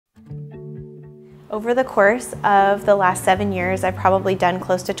Over the course of the last 7 years, I've probably done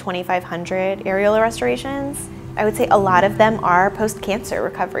close to 2,500 areola restorations. I would say a lot of them are post-cancer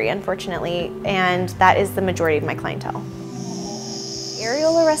recovery, unfortunately, and that is the majority of my clientele.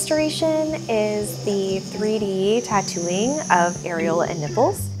 Areola restoration is the 3D tattooing of areola and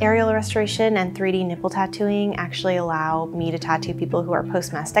nipples. Areola restoration and 3D nipple tattooing actually allow me to tattoo people who are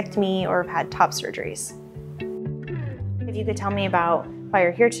post-mastectomy or have had top surgeries. If you could tell me about why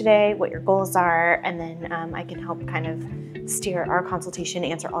you're here today, what your goals are, and then I can help kind of steer our consultation,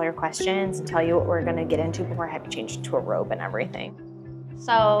 answer all your questions, and tell you what we're gonna get into before I have to change to a robe and everything.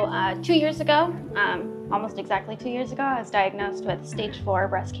 So 2 years ago, almost exactly 2 years ago, I was diagnosed with stage 4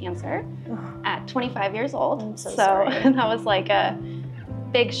 breast cancer at 25 years old. I'm so sorry. That was like a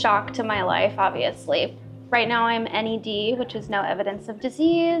big shock to my life, obviously. Right now I'm NED, which is no evidence of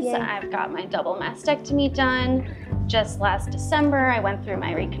disease. Yay. I've got my double mastectomy done. Just last December, I went through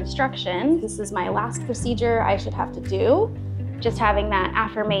my reconstruction. This is my last procedure I should have to do. Just having that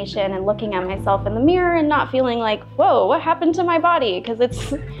affirmation and looking at myself in the mirror and not feeling like, whoa, what happened to my body? Because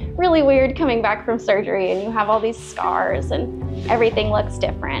it's really weird coming back from surgery and you have all these scars and everything looks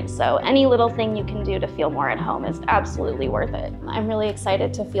different. So any little thing you can do to feel more at home is absolutely worth it. I'm really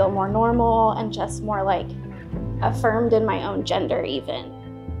excited to feel more normal and just more like affirmed in my own gender even.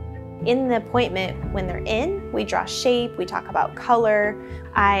 In the appointment, when they're in, we draw shape, we talk about color.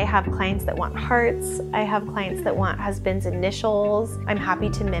 I have clients that want hearts. I have clients that want husband's initials. I'm happy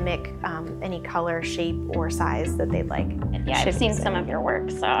to mimic any color, shape, or size that they'd like. Yeah, I've seen some of your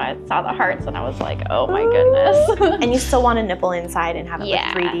work, so I saw the hearts and I was like, oh my goodness. And you still want a nipple inside and have it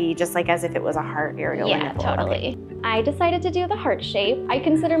Yeah. look 3D, just like as if it was a heart areola Yeah, nipple. totally. Okay. I decided to do the heart shape. I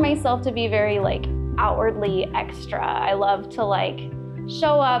consider myself to be very like outwardly extra. I love to like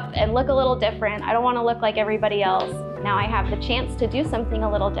show up and look a little different. I don't want to look like everybody else. Now I have the chance to do something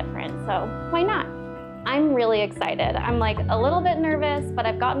a little different, so why not? I'm really excited. I'm like a little bit nervous, but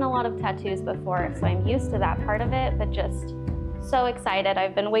I've gotten a lot of tattoos before, so I'm used to that part of it, but just so excited.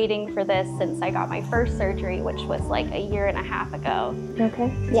 I've been waiting for this since I got my first surgery, which was like 1.5 years ago.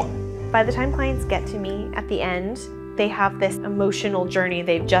 Okay. Yeah. By the time clients get to me at the end, they have this emotional journey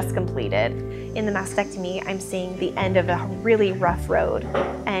they've just completed. In the mastectomy, I'm seeing the end of a really rough road,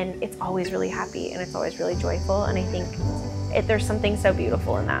 and it's always really happy and it's always really joyful, and I think there's something so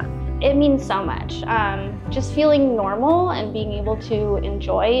beautiful in that. It means so much. Just feeling normal and being able to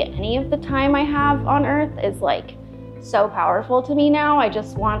enjoy any of the time I have on Earth is like so powerful to me now. I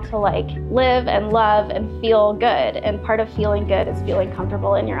just want to like live and love and feel good, and part of feeling good is feeling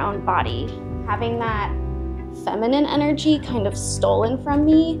comfortable in your own body. Having that feminine energy kind of stolen from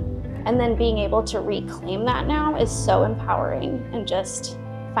me and then being able to reclaim that now is so empowering, and just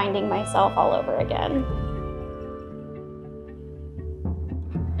finding myself all over again.